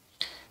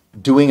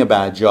 Doing a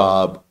bad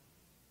job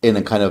in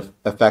a kind of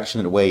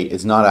affectionate way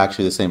is not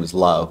actually the same as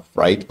love,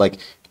 right? Like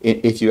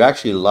if you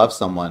actually love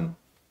someone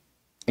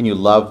and you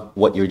love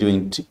what you're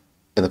doing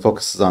and the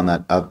focus is on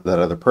that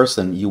other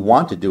person, you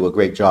want to do a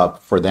great job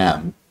for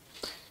them.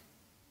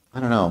 I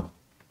don't know.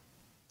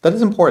 That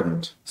is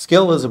important.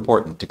 Skill is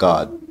important to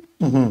God.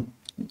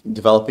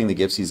 Developing the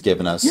gifts He's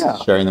given us, Yeah.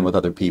 sharing them with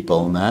other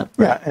people, and that.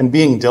 Yeah, and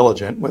being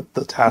diligent with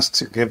the tasks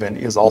you're given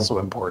is also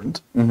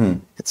important.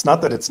 It's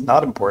not that it's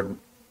not important,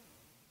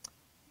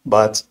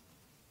 but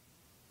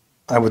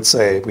I would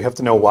say we have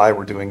to know why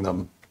we're doing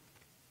them.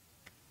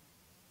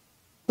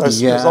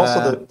 There's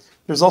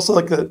also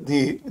like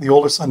the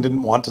older son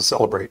didn't want to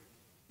celebrate,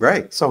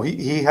 Right. so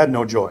he had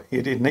no joy.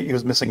 He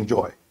was missing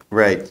joy,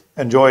 Right.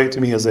 and joy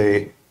to me is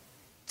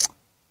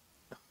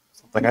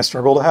something I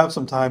struggle to have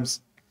sometimes.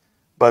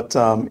 But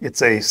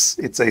it's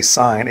a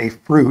sign, a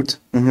fruit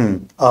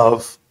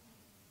of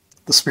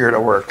the Spirit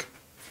at work.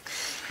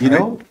 You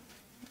know,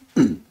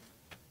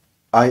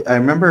 I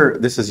remember,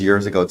 this is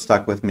years ago, it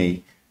stuck with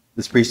me.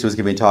 This priest was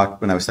giving a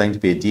talk when I was studying to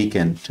be a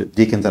deacon, to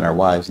deacons and our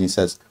wives, and he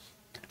says,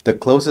 the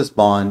closest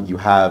bond you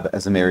have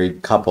as a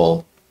married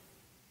couple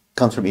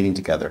comes from eating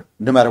together.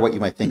 No matter what you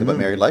might think about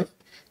married life,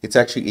 it's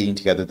actually eating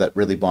together that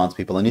really bonds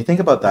people. And you think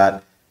about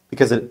that,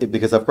 because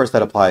of course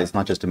that applies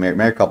not just to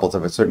married couples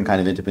of a certain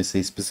kind of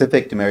intimacy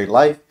specific to married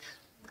life,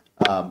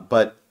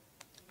 but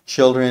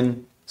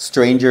children,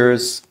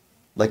 strangers,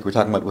 like we're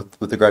talking about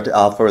with regard to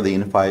Alpha or the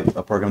Unified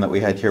program that we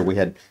had here. We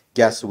had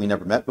guests who we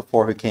never met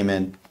before who came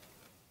in.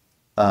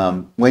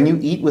 When you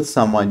eat with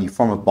someone, you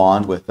form a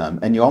bond with them,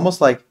 and you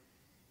almost like,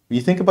 when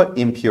you think about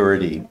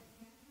impurity,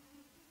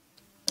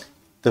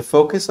 the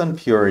focus on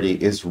purity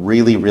is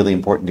really, really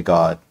important to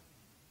God.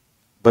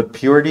 But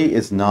purity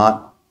is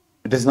not.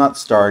 It does not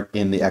start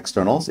in the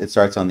externals. It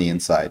starts on the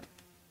inside.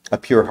 A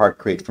pure heart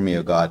create for me,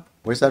 O God.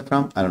 Where's that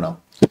from? I don't know.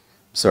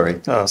 Sorry.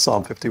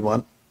 Psalm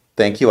 51,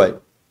 Thank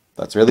you.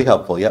 That's really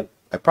helpful. Yep.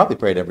 I probably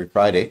pray it every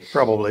Friday.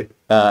 probably.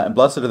 And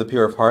blessed are the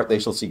pure of heart, they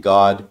shall see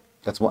God.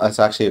 That's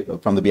actually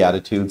from the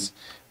Beatitudes,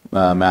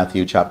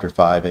 Matthew chapter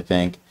 5, I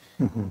think.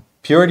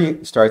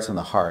 Purity starts in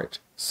the heart.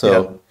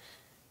 So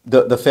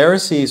the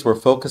Pharisees were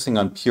focusing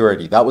on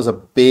purity. That was a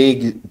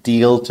big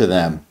deal to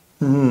them.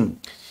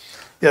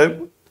 Yeah,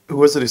 who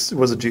was it?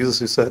 Was it Jesus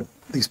who said,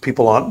 "These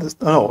people on this"?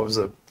 No,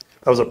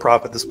 that was a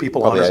prophet. This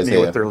people Probably honors me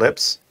Isaiah. with their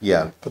lips,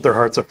 Yeah. but their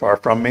hearts are far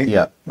from me.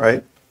 Yeah.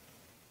 Right.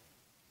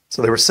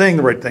 So they were saying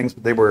the right things,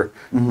 but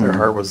their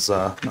heart was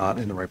not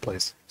in the right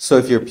place. So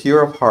if you're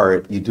pure of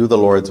heart, you do the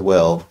Lord's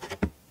will,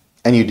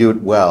 and you do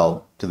it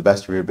well to the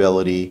best of your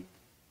ability.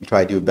 You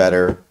try to do it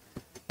better.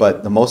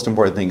 But the most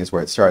important thing is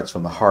where it starts,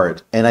 from the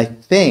heart. And I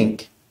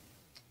think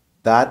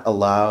that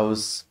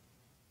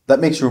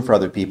makes room for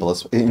other people,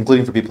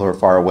 including for people who are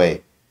far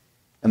away.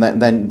 And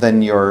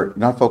then you're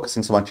not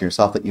focusing so much on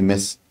yourself that you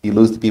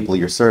lose the people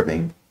you're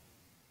serving.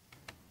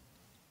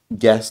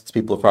 Guests,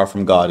 people far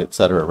from God,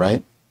 etc.,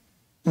 right?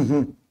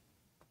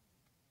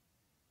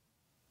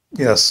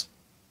 Yes.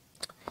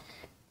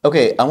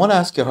 Okay, I want to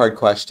ask you a hard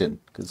question,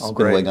 because it's been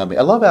great. weighing on me.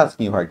 I love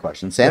asking you hard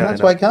questions, Sam. Yeah, I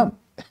That's know. why I come.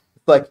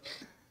 Like,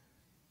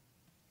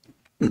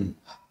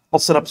 I'll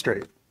sit up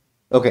straight.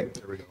 okay.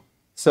 There we go.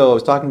 So I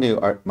was talking to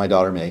our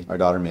daughter May.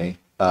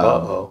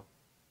 Uh-oh.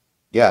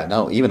 Yeah,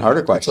 no, even harder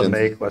It's a questions.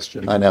 May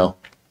question. I know.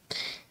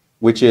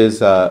 Which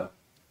is,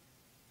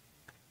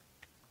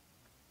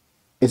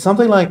 it's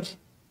something like,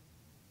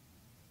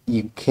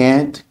 you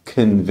can't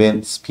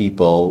convince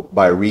people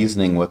by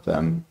reasoning with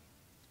them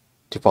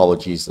to follow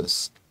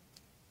Jesus.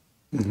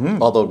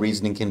 Although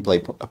reasoning can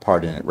play a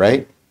part in it,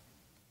 right?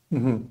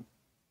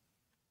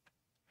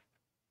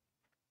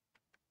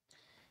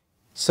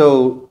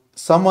 So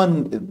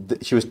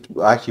she was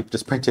actually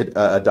just printed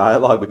a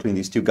dialogue between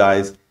these two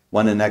guys,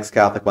 one an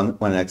ex-Catholic, one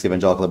an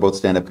ex-evangelical. They're both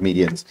stand-up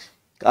comedians.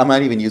 I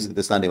might even use it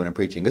this Sunday when I'm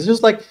preaching. It's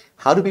just like,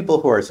 how do people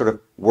who are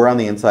were on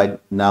the inside,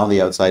 now on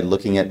the outside,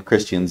 looking at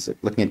Christians,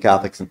 looking at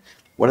Catholics, and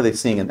what are they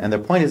seeing? And their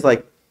point is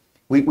like,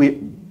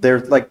 they're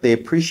like, they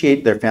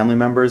appreciate their family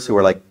members who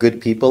are like good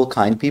people,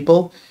 kind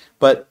people,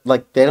 but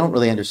like they don't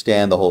really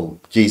understand the whole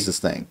Jesus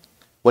thing.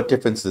 What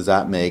difference does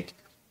that make?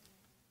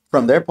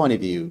 From their point of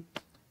view,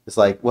 it's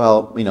like,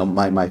 well,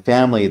 my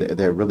family,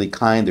 they're really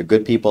kind, they're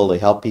good people, they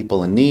help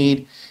people in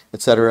need,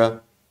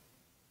 etc.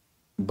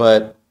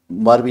 But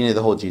why do we need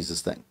the whole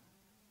Jesus thing?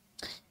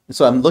 And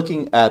so I'm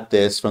looking at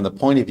this from the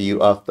point of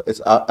view of,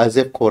 it's as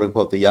if, quote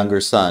unquote, the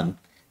younger son.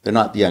 They're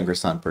not the younger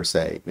son per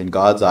se. In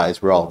God's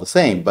eyes, we're all the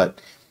same. But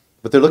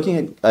they're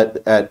looking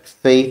at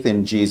faith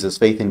in Jesus,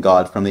 faith in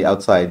God from the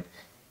outside.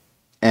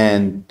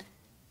 And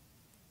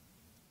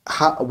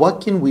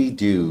what can we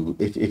do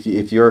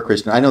if you're a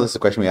Christian? I know this is a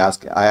question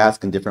I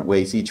ask in different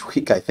ways each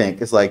week, I think.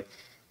 It's like,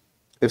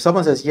 if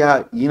someone says,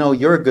 yeah,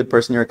 you're a good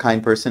person, you're a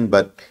kind person,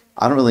 but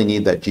I don't really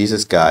need that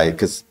Jesus guy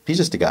because he's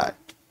just a guy.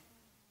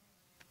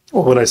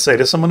 What would I say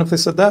to someone if they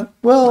said that?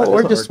 Well, That is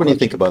or a just hard when you question.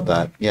 think about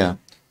that, yeah.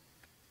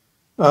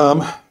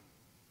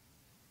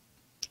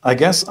 I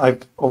guess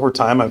over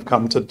time I've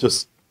come to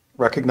just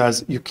recognize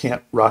that you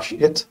can't rush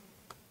it.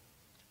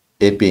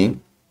 It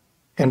being?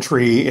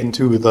 Entry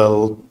into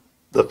the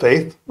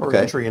faith or Okay.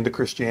 entry into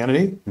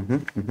Christianity.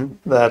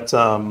 That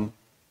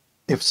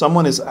if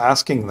someone is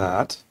asking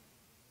that,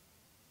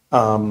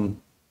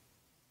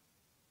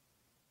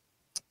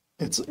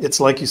 It's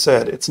like you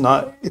said, it's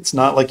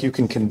not like you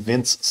can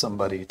convince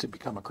somebody to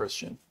become a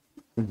Christian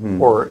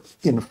or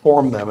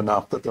inform them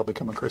enough that they'll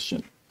become a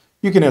Christian.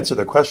 You can answer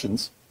their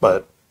questions,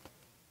 but at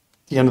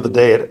the end of the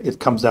day, it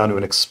comes down to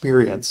an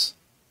experience,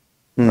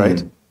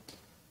 right?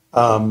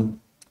 I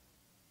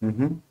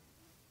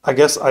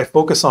guess I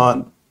focus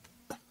on,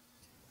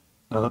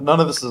 none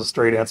of this is a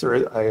straight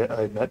answer, I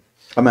admit.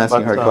 I'm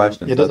asking hard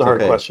questions. It is a hard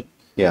question.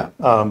 Yeah.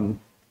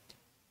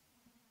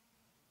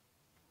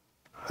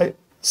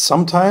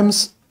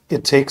 Sometimes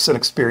it takes an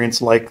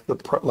experience like the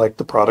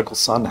prodigal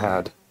son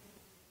had,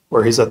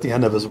 where he's at the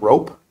end of his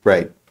rope,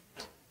 Right.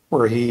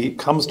 where he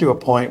comes to a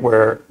point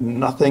where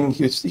nothing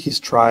he's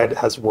tried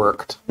has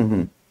worked.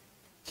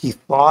 He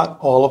thought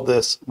all of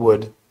this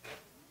would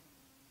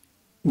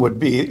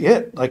be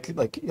it.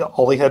 Like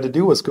all he had to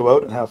do was go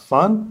out and have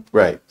fun,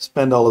 Right.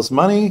 spend all his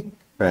money,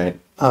 Right.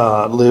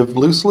 live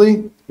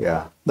loosely.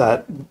 Yeah.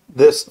 That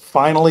this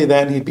finally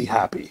then he'd be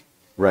happy.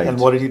 Right. And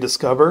what did he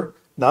discover?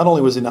 Not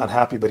only was he not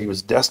happy, but he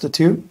was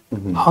destitute,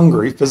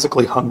 hungry,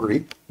 physically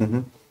hungry,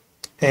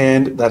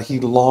 and that he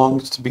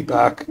longed to be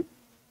back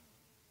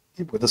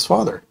with his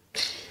father.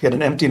 He had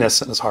an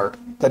emptiness in his heart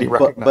that he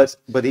recognized.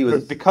 But he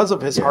was, because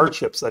of his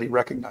hardships that he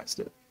recognized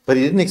it. but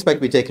he didn't expect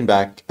to be taken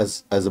back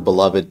as a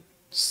beloved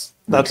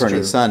That's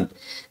returning true. son.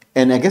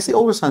 And I guess the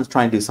older son's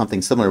trying to do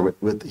something similar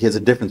with he has a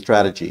different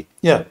strategy.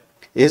 Yeah.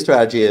 His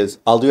strategy is,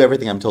 I'll do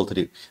everything I'm told to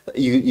do.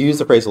 You use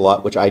the phrase a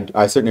lot, which I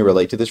certainly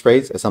relate to this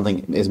phrase as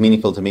something is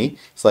meaningful to me.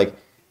 It's like,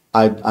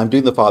 I'm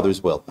doing the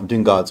Father's will. I'm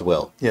doing God's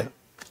will. Yeah.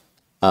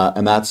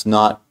 And that's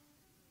not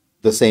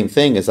the same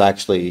thing as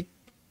actually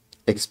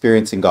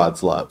experiencing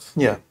God's love.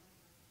 Yeah.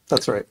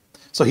 That's right.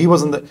 So he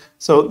wasn't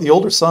so the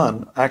older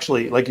son,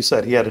 actually, like you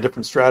said, he had a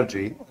different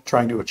strategy,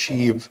 trying to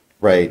achieve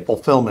Right.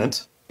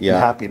 fulfillment Yeah.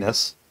 and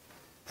happiness.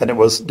 And it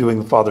was doing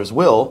the Father's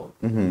will.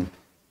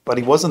 But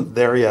he wasn't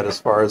there yet as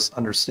far as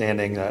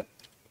understanding that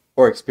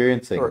Or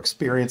experiencing. or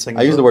experiencing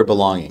I use the word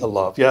belonging. the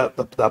love. Yeah,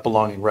 that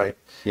belonging, right.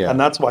 Yeah. And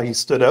that's why he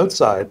stood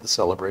outside the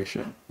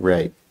celebration.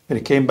 Right. And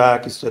he came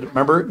back, he stood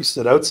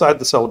outside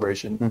the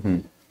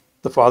celebration.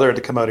 The father had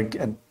to come out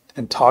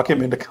and talk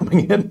him into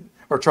coming in,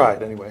 or try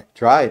it anyway.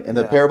 Tried. And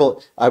the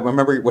parable, I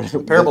remember when The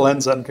parable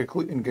ends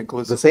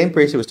inconclusive. the same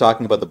priest who was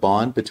talking about the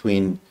bond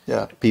between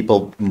Yeah.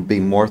 people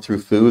being more through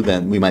food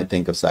than we might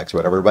think of sex or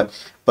whatever,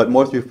 but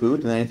more through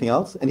food than anything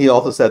else. And he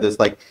also said this,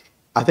 like,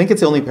 I think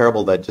it's the only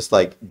parable that just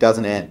like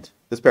doesn't end.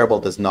 This parable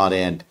does not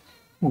end.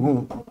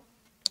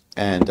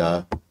 And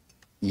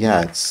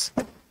yeah,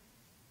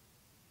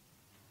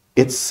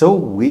 it's so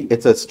weak.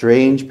 It's a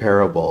strange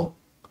parable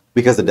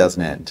because it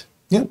doesn't end.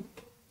 Yeah.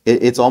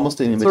 It's almost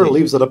an Sort invitation. of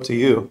leaves it up to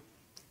you.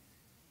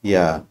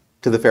 Yeah,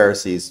 to the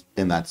Pharisees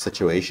in that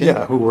situation.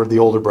 Yeah, who were the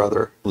older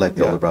brother. Like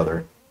the Yeah. older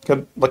brother.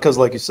 Because,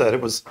 like you said,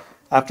 it was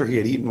after he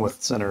had eaten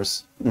with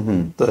sinners,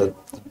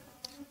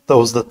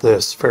 those that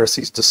the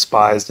Pharisees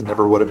despised and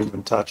never would have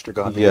even touched or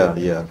gone near.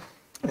 Yeah.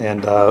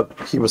 And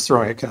he was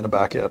throwing it kind of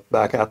back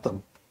at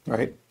them,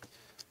 right?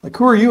 Like,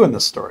 who are you in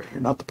this story?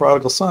 You're not the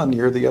prodigal son.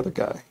 You're the other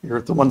guy.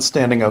 You're the one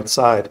standing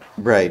outside.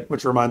 Right.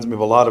 Which reminds me of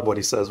a lot of what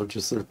he says, which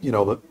is,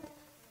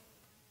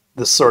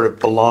 this sort of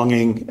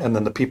belonging, and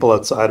then the people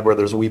outside where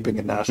there's weeping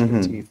and gnashing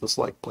of teeth, this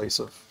like place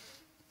of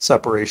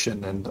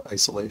separation and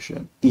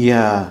isolation.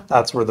 Yeah.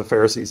 That's where the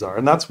Pharisees are,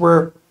 and that's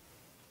where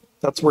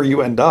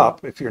you end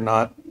up if you're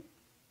not.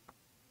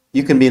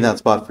 You can be in that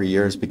spot for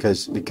years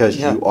because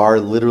Yeah. you are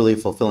literally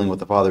fulfilling what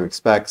the Father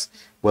expects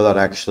without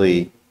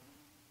actually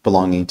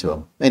belonging to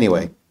Him.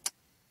 Anyway,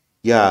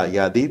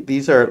 yeah.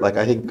 These are, like,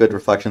 I think, good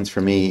reflections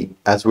for me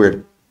as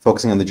we're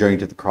focusing on the journey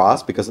to the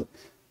cross, because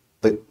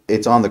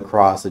it's on the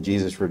cross that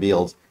Jesus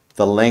reveals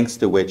the lengths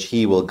to which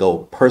He will go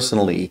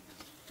personally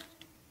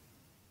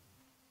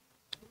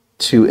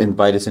to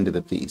invite us into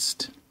the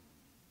feast.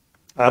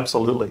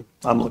 Absolutely,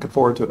 I'm looking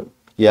forward to it.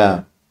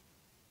 Yeah.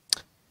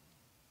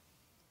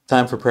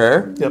 Time for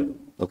prayer? Yep.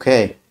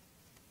 Okay.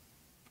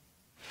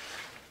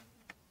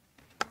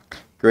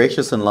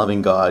 Gracious and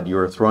loving God, you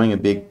are throwing a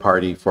big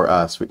party for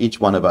us, for each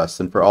one of us,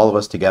 and for all of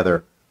us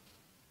together.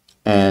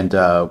 And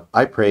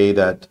I pray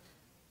that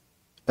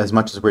as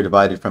much as we're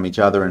divided from each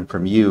other and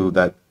from you,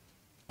 that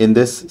in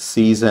this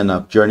season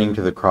of journeying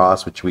to the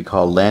cross, which we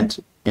call Lent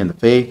in the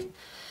faith,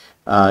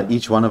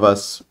 each one of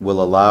us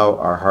will allow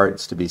our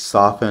hearts to be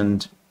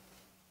softened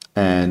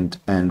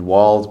and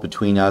walls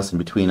between us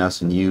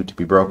and you to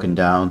be broken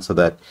down, so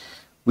that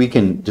we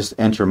can just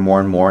enter more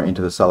and more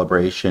into the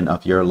celebration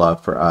of your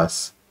love for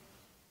us.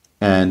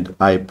 And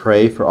I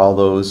pray for all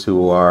those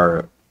who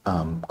are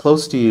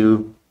close to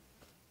you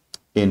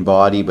in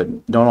body,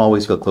 but don't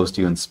always feel close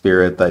to you in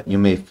spirit, that you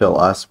may fill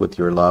us with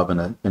your love in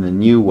a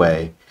new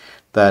way,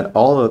 that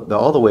all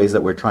the ways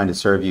that we're trying to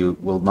serve you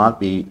will not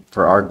be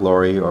for our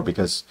glory or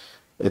because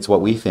it's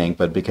what we think,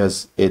 but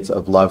because it's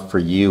of love for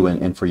you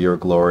and for your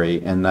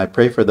glory. And I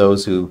pray for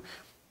those who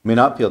may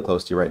not feel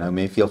close to you right now,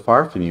 may feel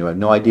far from you, have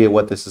no idea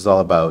what this is all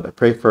about. I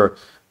pray for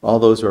all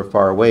those who are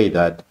far away,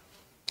 that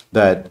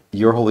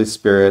your Holy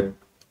Spirit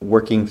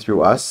working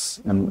through us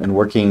and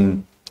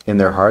working in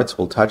their hearts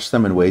will touch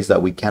them in ways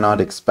that we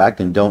cannot expect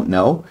and don't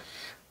know,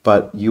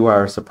 but you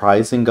are a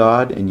surprising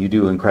God and you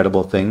do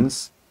incredible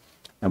things.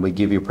 And we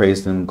give you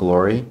praise and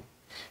glory,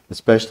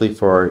 especially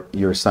for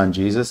your Son,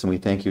 Jesus. And we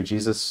thank you,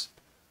 Jesus,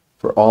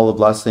 for all the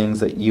blessings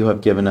that you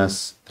have given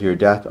us through your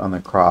death on the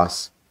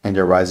cross and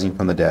your rising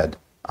from the dead.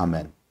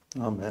 Amen.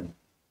 Amen.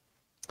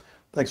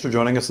 Thanks for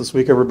joining us this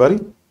week, everybody.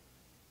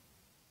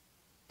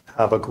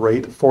 Have a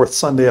great fourth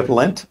Sunday of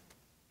Lent.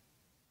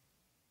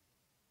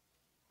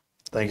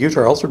 Thank you,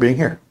 Charles, for being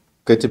here.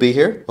 Good to be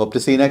here. Hope to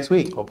see you next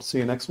week. Hope to see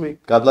you next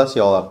week. God bless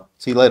you all.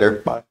 See you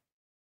later. Bye.